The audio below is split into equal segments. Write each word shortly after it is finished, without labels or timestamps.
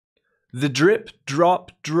The Drip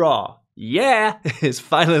Drop Draw, yeah, is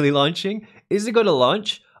finally launching. Is it going to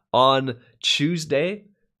launch on Tuesday,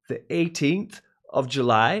 the 18th of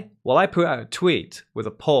July? Well, I put out a tweet with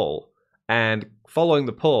a poll, and following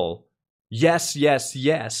the poll, yes,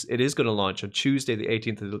 it is going to launch on Tuesday, the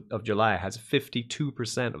 18th of July. It has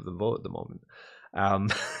 52% of the vote at the moment.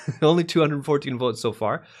 Only 214 votes so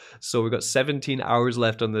far. So we've got 17 hours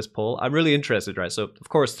left on this poll. I'm really interested, right? So, of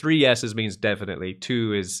course, 3 yeses means definitely.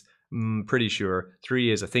 2 is pretty sure.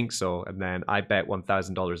 3 is I think so. And then I bet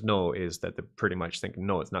 $1,000 no is that they're pretty much thinking,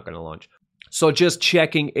 no, it's not going to launch. So just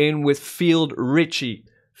checking in with Field Richie.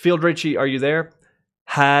 Field Richie, are you there?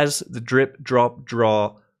 Has the Drip Drop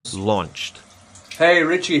Draw launched? Hey,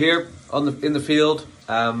 Richie here in the field.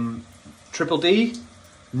 Triple D?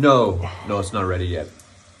 No, it's not ready yet.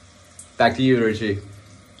 Back to you, Richie.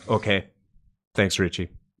 Okay. Thanks, Richie.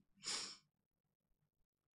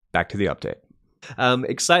 Back to the update.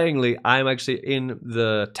 Excitingly, I'm actually in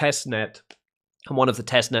the testnet. I'm one of the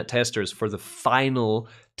testnet testers for the final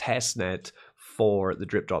testnet for the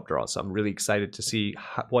Drip Drop Draw. So I'm really excited to see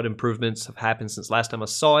what improvements have happened since last time I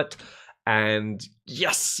saw it. And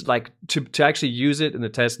yes, like to actually use it in the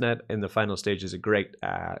testnet in the final stage is a great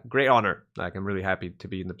honor. Like I'm really happy to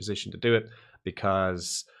be in the position to do it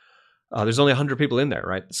because there's only 100 people in there,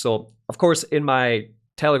 right? So of course in my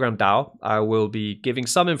Telegram DAO, I will be giving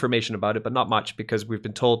some information about it, but not much because we've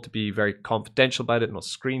been told to be very confidential about it. No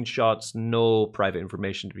screenshots, no private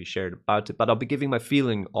information to be shared about it, but I'll be giving my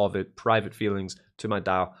feeling of it, private feelings to my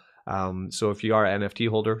DAO. So if you are an NFT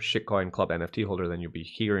holder, Shitcoin Club NFT holder, then you'll be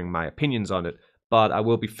hearing my opinions on it. But I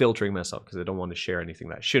will be filtering myself because I don't want to share anything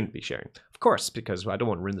that I shouldn't be sharing. Of course, because I don't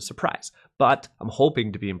want to ruin the surprise. But I'm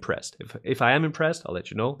hoping to be impressed. If I am impressed, I'll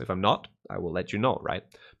let you know. If I'm not, I will let you know, right?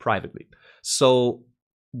 Privately. So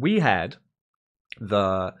we had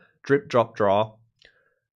the Drip Drop Draw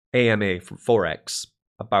AMA from Forex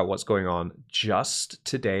about what's going on just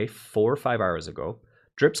today, 4 or 5 hours ago.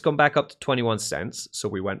 Drip's gone back up to 21 cents. So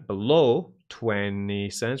we went below 20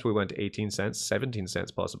 cents. We went to 18 cents, 17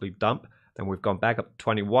 cents possibly dump. Then we've gone back up to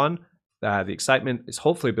 21. The excitement is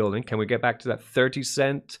hopefully building. Can we get back to that 30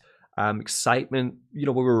 cent excitement? You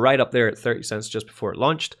know, we were right up there at 30 cents just before it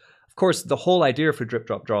launched. Of course, the whole idea for Drip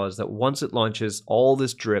Drop Draw is that once it launches, all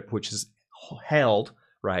this drip, which is held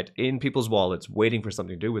right in people's wallets, waiting for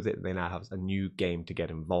something to do with it, they now have a new game to get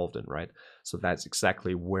involved in, right? So that's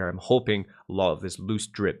exactly where I'm hoping a lot of this loose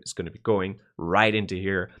drip is going to be going right into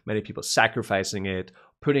here. Many people sacrificing it,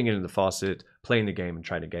 putting it in the faucet, playing the game and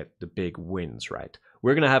trying to get the big wins, right?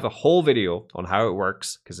 We're going to have a whole video on how it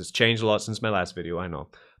works because it's changed a lot since my last video, I know.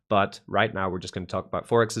 But right now we're just going to talk about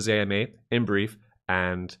Forex's AMA in brief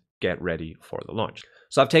and get ready for the launch.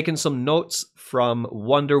 So I've taken some notes from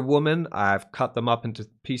Wonder Woman. I've cut them up into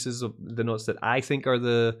pieces of the notes that I think are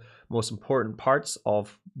the most important parts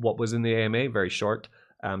of what was in the AMA, very short,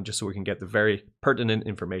 just so we can get the very pertinent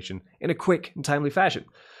information in a quick and timely fashion.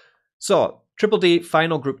 So Triple D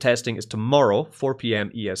final group testing is tomorrow, 4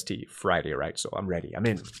 p.m. EST, Friday, right? So I'm ready. I'm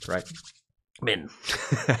in, right? I'm in.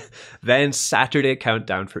 Then Saturday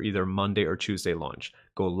countdown for either Monday or Tuesday launch.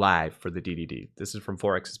 Go live for the DDD. This is from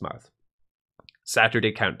Forex's mouth.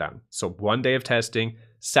 Saturday countdown. So 1 day of testing,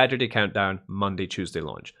 Saturday countdown, Monday, Tuesday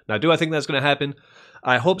launch. Now, do I think that's going to happen?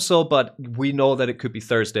 I hope so, but we know that it could be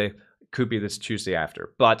Thursday. It could be this Tuesday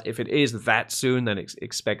after. But if it is that soon, then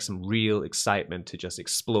expect some real excitement to just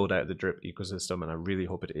explode out of the Drip ecosystem. And I really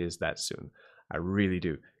hope it is that soon. I really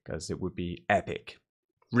do, because it would be epic.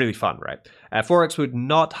 Really fun, right? Forex would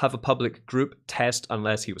not have a public group test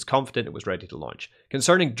unless he was confident it was ready to launch.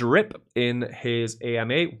 Concerning Drip in his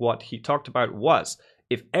AMA, what he talked about was,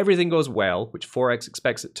 if everything goes well, which Forex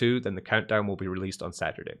expects it to, then the countdown will be released on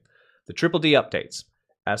Saturday. The Triple D updates.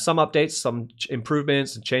 Some updates, some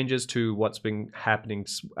improvements and changes to what's been happening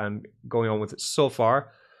and going on with it so far.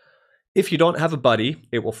 If you don't have a buddy,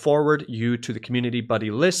 it will forward you to the community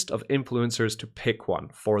buddy list of influencers to pick one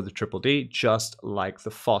for the Triple D, just like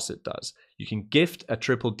the faucet does. You can gift a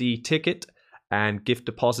Triple D ticket and gift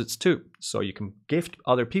deposits too. So you can gift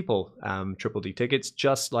other people Triple D tickets,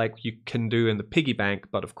 just like you can do in the piggy bank.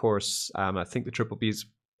 But of course, I think the Triple D is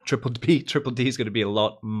going to be a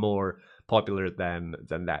lot more popular than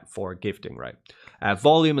that for gifting, right?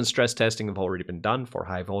 Volume and stress testing have already been done for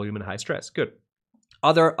high volume and high stress. Good.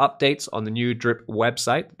 Other updates on the new Drip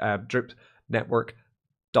website,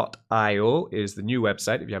 dripnetwork.io is the new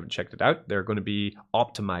website. If you haven't checked it out, they're going to be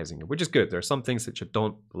optimizing it, which is good. There are some things that you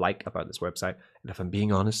don't like about this website. And if I'm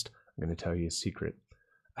being honest, I'm going to tell you a secret.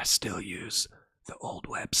 I still use the old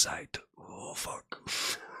website. Oh, fuck.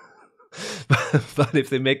 But if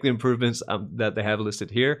they make the improvements that they have listed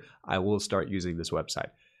here, I will start using this website.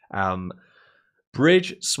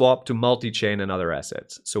 Bridge swap to multi-chain and other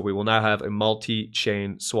assets. So we will now have a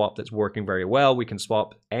multi-chain swap that's working very well. We can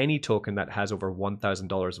swap any token that has over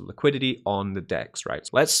 $1,000 of liquidity on the DEX, right?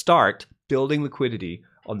 So let's start building liquidity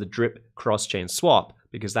on the Drip cross-chain swap,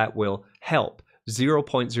 because that will help.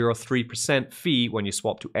 0.03% fee when you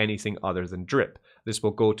swap to anything other than Drip. This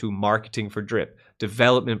will go to marketing for Drip,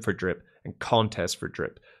 development for Drip, and contests for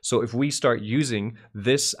Drip. So if we start using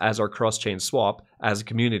this as our cross-chain swap as a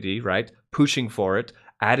community, right, pushing for it,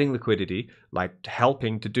 adding liquidity, like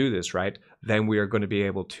helping to do this, right, then we are going to be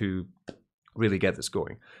able to really get this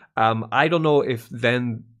going. I don't know if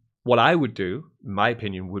then what I would do, in my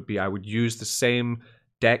opinion, would be I would use the same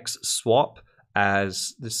DEX swap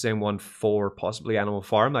as the same one for possibly Animal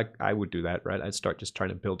Farm. Like I would do that, right? I'd start just trying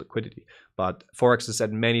to build liquidity. But Forex has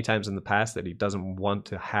said many times in the past that he doesn't want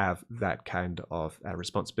to have that kind of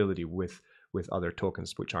responsibility with other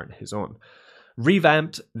tokens which aren't his own.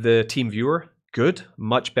 Revamped the team viewer. Good,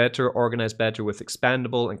 much better, organized better with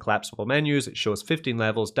expandable and collapsible menus. It shows 15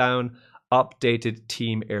 levels down. Updated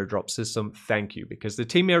team airdrop system. Thank you, because the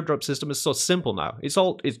team airdrop system is so simple now.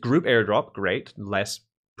 It's group airdrop, great, less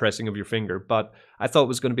pressing of your finger, but I thought it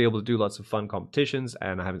was going to be able to do lots of fun competitions,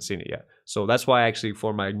 and I haven't seen it yet. So that's why actually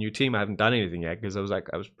for my new team I haven't done anything yet, because I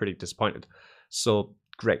was pretty disappointed. So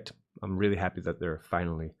great, I'm really happy that they're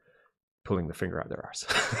finally pulling the finger out their arse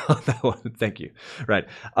on that one. Thank you. Right,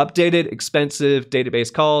 updated expensive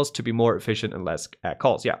database calls to be more efficient and less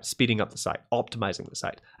calls. Yeah, speeding up the site, optimizing the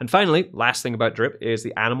site. And finally, last thing about Drip is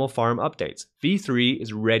the Animal Farm updates. V3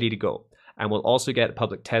 is ready to go, and we'll also get a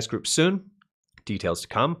public test group soon. Details to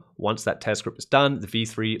come. Once that test group is done, the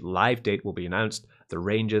V3 live date will be announced. The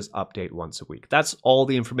ranges update once a week. That's all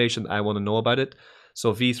the information that I want to know about it.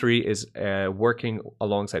 So V3 is working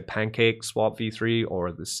alongside Pancake Swap V3,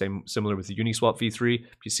 or the same, similar with the Uniswap V3.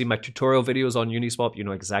 If you see my tutorial videos on Uniswap, you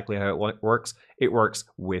know exactly how it works. It works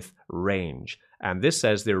with range. And this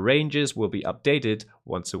says their ranges will be updated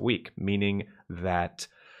once a week, meaning that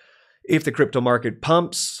if the crypto market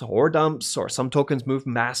pumps or dumps, or some tokens move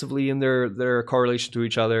massively in their correlation to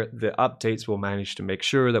each other, the updates will manage to make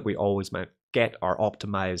sure that we always get our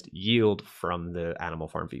optimized yield from the Animal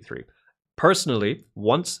Farm V3. Personally,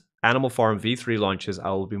 once Animal Farm V3 launches, I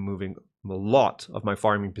will be moving a lot of my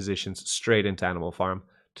farming positions straight into Animal Farm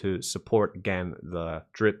to support, again, the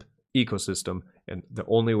Drip ecosystem, and the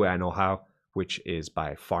only way I know how, which is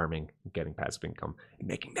by farming, getting passive income, and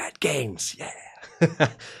making mad gains. Yeah.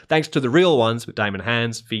 Thanks to the real ones with diamond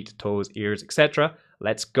hands, feet, toes, ears, etc.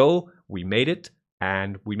 Let's go. We made it,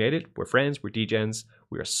 and we made it. We're friends. We're degens.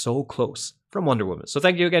 We are so close from Wonder Woman. So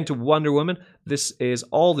thank you again to Wonder Woman. This is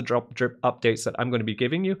all the Drip updates that I'm going to be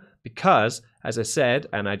giving you because, as I said,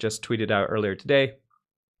 and I just tweeted out earlier today,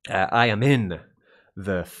 I am in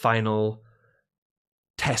the final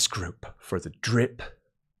test group for the Drip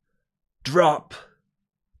Drop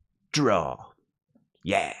Draw.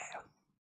 Yeah.